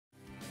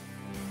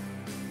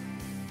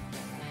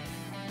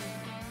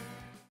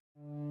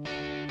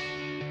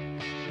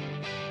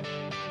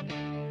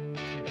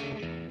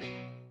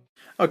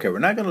Okay, we're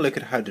now going to look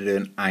at how to do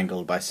an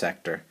angle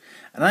bisector.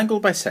 An angle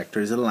bisector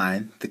is a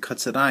line that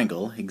cuts an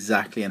angle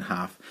exactly in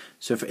half.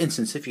 So for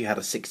instance, if you had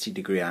a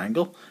 60-degree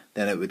angle,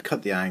 then it would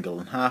cut the angle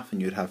in half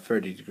and you'd have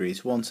 30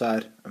 degrees one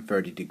side and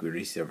 30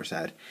 degrees the other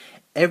side.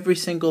 Every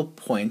single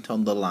point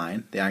on the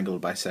line, the angle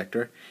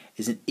bisector,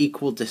 is an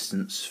equal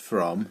distance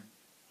from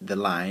the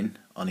line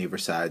on either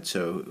side.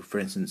 So for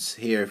instance,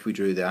 here if we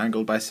drew the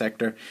angle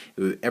bisector,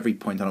 every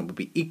point on it would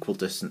be equal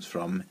distance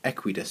from,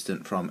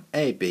 equidistant from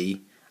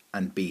AB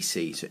and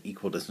BC, so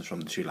equal distance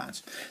from the two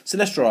lines. So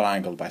let's draw an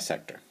angle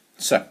bisector.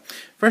 So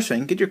first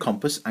thing, get your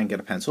compass and get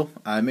a pencil.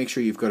 Make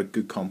sure you've got a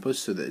good compass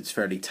so that it's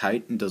fairly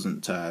tight and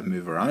doesn't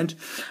move around,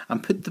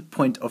 and put the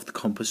point of the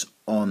compass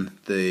on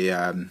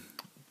the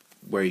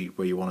where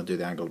you want to do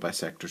the angle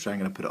bisector. So I'm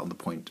going to put it on the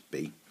point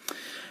B.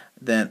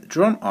 Then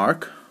draw an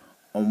arc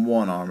on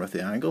one arm of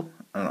the angle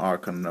and an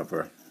arc on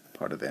another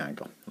part of the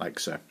angle, like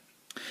so.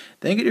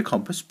 Then get your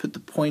compass, put the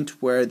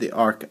point where the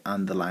arc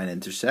and the line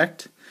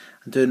intersect,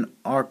 and do an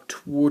arc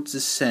towards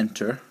the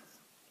centre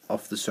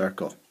of the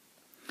circle.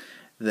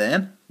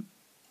 Then,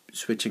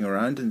 switching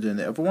around and doing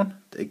the other one,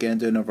 again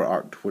do another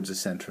arc towards the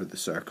centre of the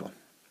circle.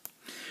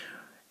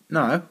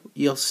 Now,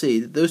 you'll see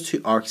that those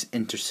two arcs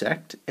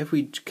intersect. If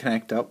we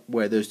connect up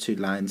where those two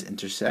lines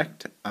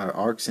intersect, our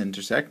arcs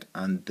intersect,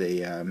 and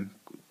the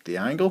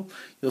angle,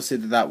 you'll see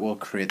that that will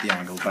create the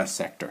angle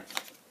bisector.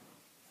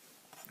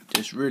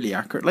 Just really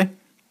accurately.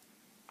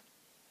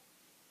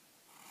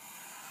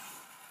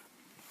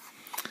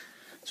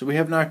 So we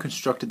have now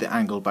constructed the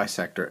angle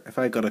bisector. If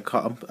I got a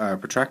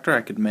protractor,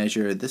 I could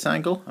measure this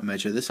angle and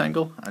measure this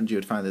angle, and you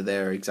would find that they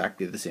are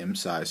exactly the same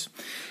size.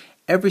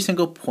 Every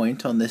single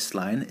point on this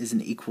line is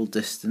an equal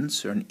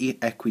distance or an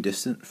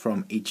equidistant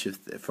from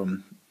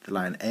from the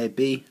line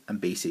AB and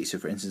BC. So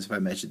for instance, if I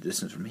measured the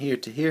distance from here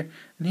to here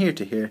and here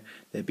to here,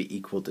 they'd be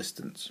equal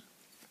distance.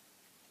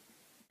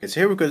 Okay,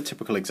 so here we've got a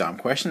typical exam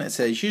question. It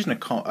says, using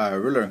a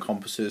ruler and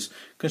compasses,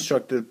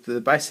 construct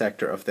the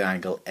bisector of the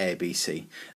angle ABC.